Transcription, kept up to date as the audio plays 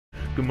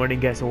Good morning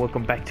guys and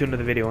welcome back to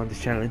another video on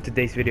this channel. In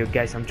today's video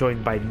guys, I'm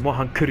joined by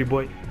Mohan Curry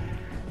Boy.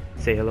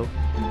 Say hello.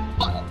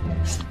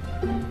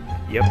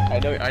 Yep. I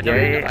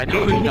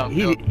know you're not.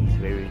 He's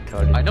very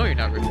retarded. I know you're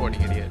not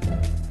recording it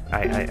yet.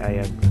 I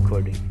am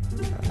recording.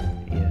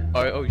 Yeah.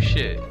 Oh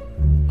shit.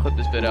 Clip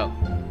this bit out.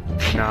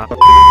 Nah.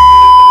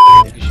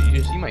 You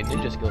should see my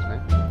ninja skills, man.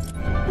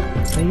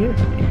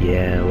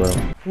 Yeah,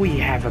 well, we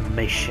have a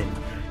mission.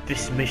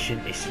 This mission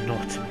is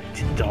not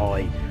to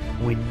die.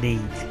 We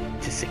need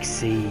to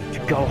succeed. To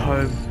go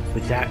home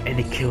without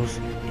any kills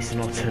is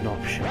not an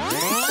option.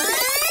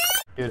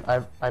 Dude,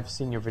 I've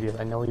seen your videos.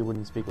 I know you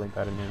wouldn't speak like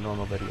that in your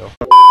normal video.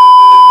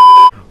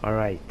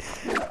 Alright.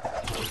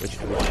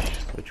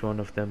 Which one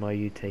of them are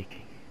you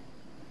taking?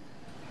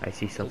 I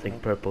see something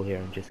purple here.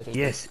 I'm just...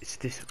 Yes, it's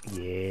this.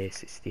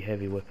 Yes, it's the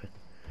heavy weapon.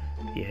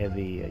 The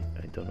heavy...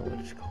 I don't know what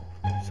it's called.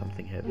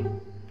 Something heavy.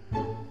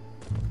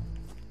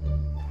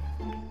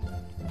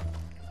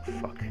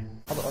 Fuck.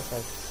 How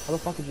the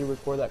fuck did you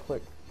record that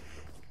quick?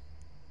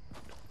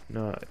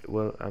 No,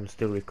 well, I'm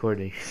still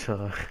recording,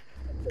 so...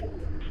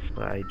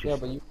 well, I just... Yeah,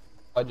 but you...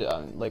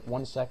 like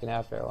 1 second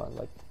after,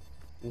 like,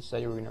 you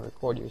said you were gonna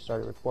record, you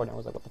started recording. I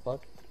was like, what the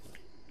fuck?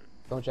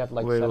 Don't you have to,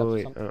 like, set up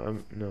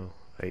something? No.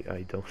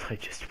 I don't. I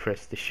just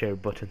pressed the share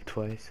button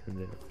twice and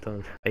then I'm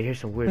done. I hear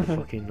some weird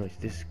fucking noise.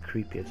 This is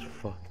creepy as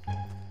fuck.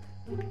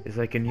 It's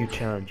like a new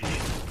challenge.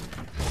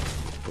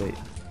 Wait,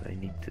 I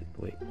need to...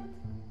 Wait.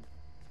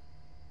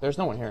 There's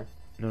no one here.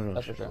 No,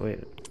 that's for sure.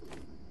 Wait.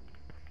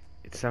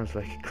 It sounds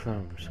like a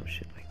clown or some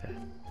shit like that.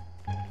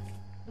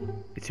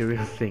 It's a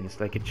real thing. It's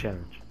like a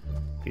challenge.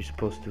 You're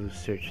supposed to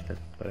search them,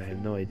 but I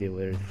have no idea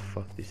where the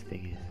fuck this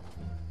thing is.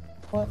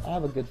 What? I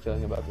have a good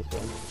feeling about this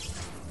one.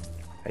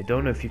 I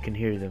don't know if you can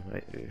hear them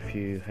if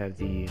you have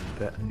the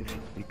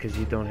because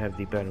you don't have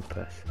the battle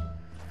pass.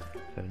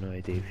 I have no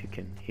idea if you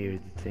can hear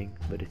the thing,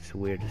 but it's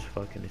weird as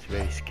fuck and it's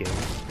very scary.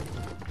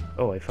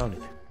 Oh, I found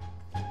it.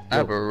 I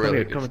have a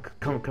really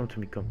come to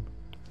me, come.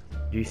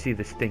 Do you see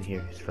this thing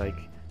here? It's like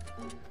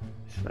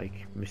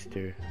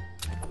Mr.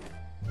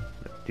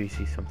 Do you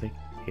see something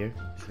here?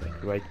 It's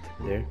like right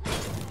there.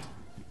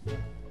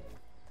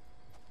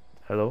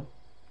 Hello?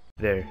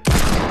 There.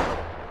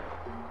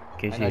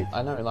 Can you see it?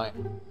 I know you're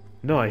lying.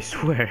 No, I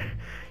swear.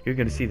 You're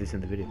gonna see this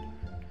in the video.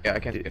 Yeah, I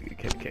can't.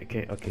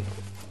 Okay.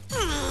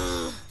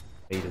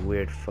 Made a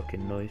weird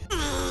fucking noise.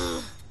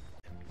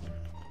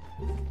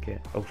 Okay.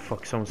 Oh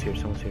fuck, someone's here.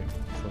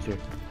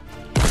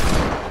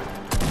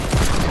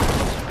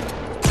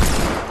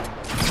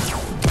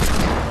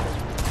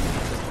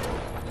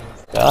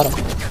 Got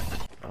him.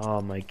 Oh,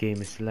 my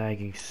game is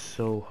lagging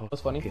so hard.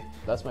 What's funny? Okay.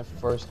 That's my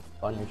first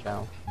on your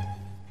channel.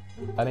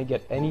 I didn't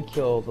get any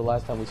kill the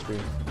last time we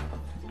streamed.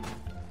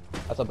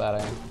 That's how bad I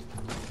am.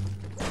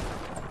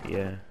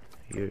 Yeah,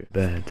 you're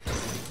bad.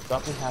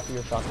 Drop me half of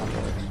your shotgun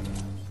bullets.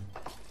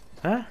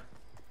 Huh?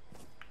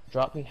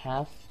 Drop me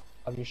half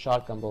of your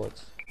shotgun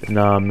bullets.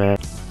 Nah, man.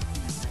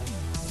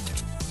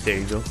 There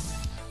you go.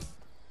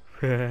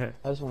 I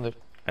just wanted to...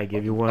 I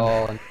gave you one.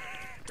 Oh,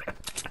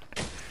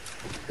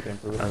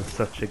 I'm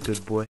such a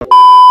good boy.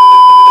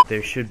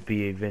 There should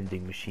be a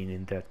vending machine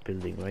in that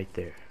building right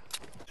there.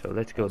 So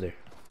let's go there.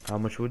 How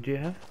much wood do you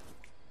have?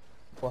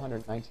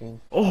 419.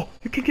 Oh,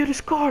 you can get a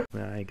scar!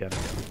 Nah, I gotta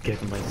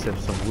get myself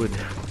some wood.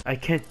 I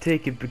can't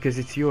take it because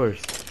it's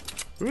yours.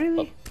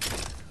 Really?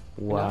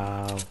 Oh.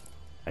 Wow. No.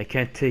 I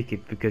can't take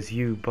it because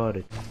you bought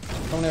it.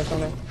 Someone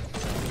there.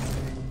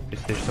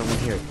 Is there someone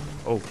here?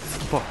 Oh,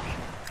 fuck.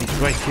 He's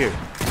right here.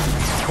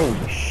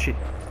 Holy shit.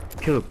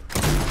 Kill him.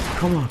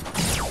 Come on.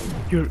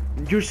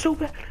 You're so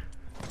bad.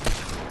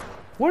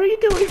 What are you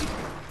doing?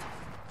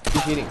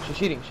 She's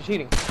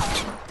cheating.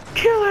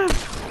 Kill him!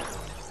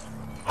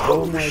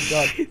 Oh my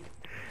god.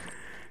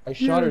 I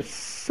shot her.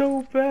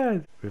 So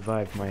bad.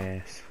 Revive my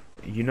ass.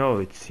 You know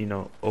it's,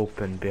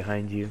 open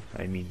behind you.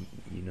 I mean,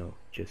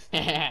 just...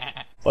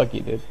 Fuck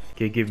you, dude.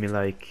 Okay, give me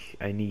like...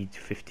 I need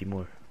 50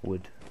 more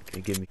wood.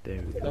 Okay, give me...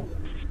 There we go.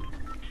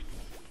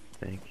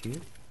 Thank you.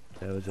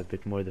 That was a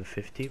bit more than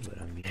 50,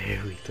 but I mean...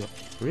 There we go.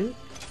 Really?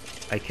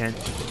 I can't...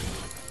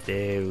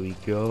 There we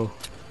go.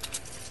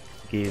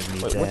 Give me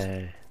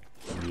that.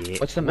 Yeah.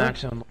 What's the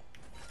maximum?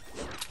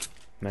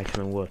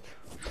 Maximum what?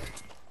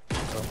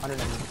 100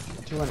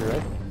 and 200,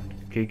 right?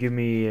 Okay, give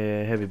me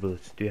heavy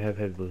bullets. Do you have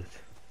heavy bullets?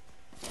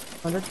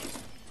 100?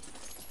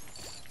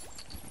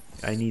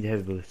 I need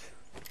heavy bullets.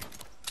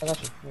 I got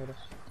you. Here it is.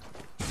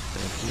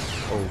 Thank you.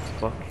 Oh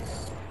fuck.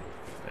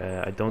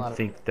 I don't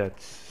think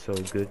that's so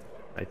good.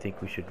 I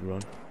think we should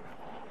run.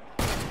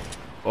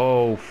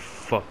 Oh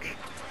fuck.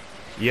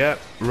 Yeah,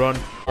 run.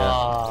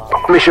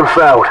 Mission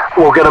failed.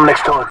 We'll get them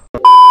next time.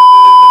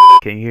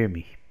 Can you hear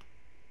me?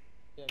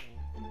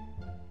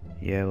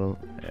 Yeah, well,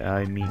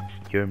 I mean,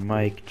 your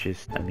mic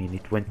just... I mean,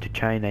 it went to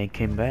China and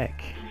came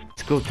back.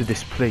 Let's go to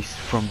this place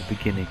from the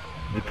beginning.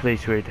 The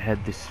place where it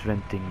had this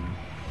venting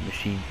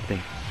machine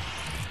thing.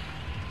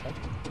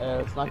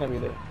 It's not gonna be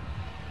there.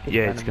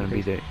 Yeah, it's gonna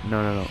be there.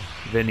 No.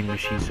 Vending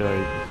machines are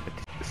at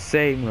the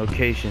same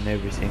location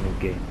every single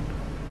game.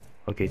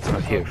 Okay, it's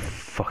not here.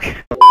 Fuck.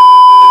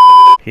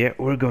 Yeah,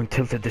 we're going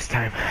tilted this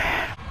time.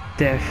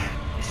 Death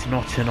is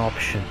not an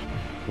option.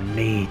 We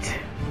need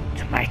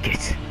to make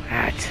it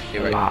out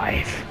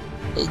alive.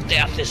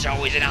 Death is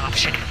always an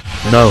option.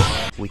 No.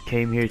 We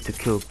came here to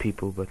kill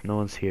people, but no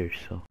one's here,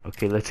 so...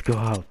 Okay, let's go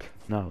out.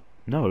 Now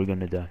we're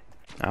gonna die.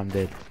 I'm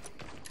dead.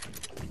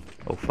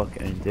 Oh fuck,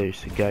 and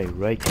there's a guy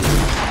right here.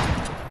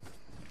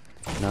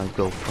 Now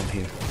go from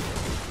here.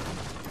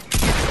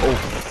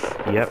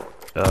 Oh, yep.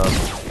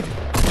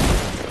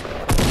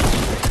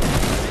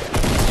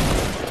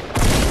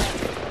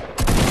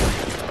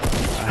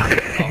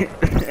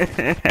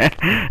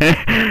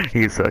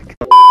 You suck.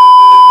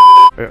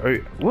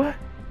 What?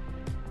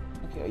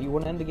 Okay, you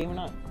wanna end the game or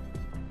not?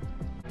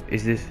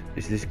 Is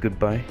this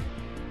goodbye?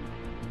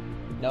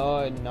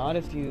 No, not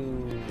if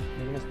you're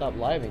gonna stop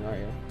living, aren't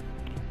you?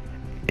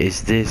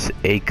 Is this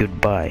a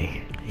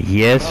goodbye?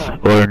 Yes No.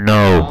 or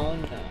no?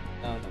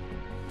 No.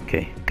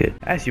 Okay, good.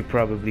 As you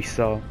probably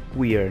saw,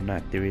 we are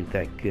not really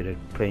that good at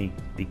playing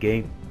the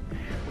game.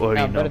 Or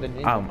Yeah, you know, better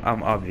than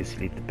I'm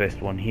obviously the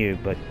best one here,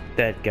 but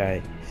that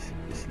guy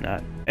is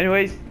not.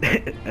 Anyways,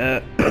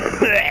 have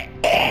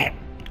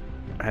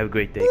a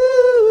great day.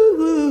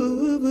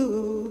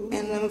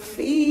 And I'm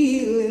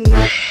feeling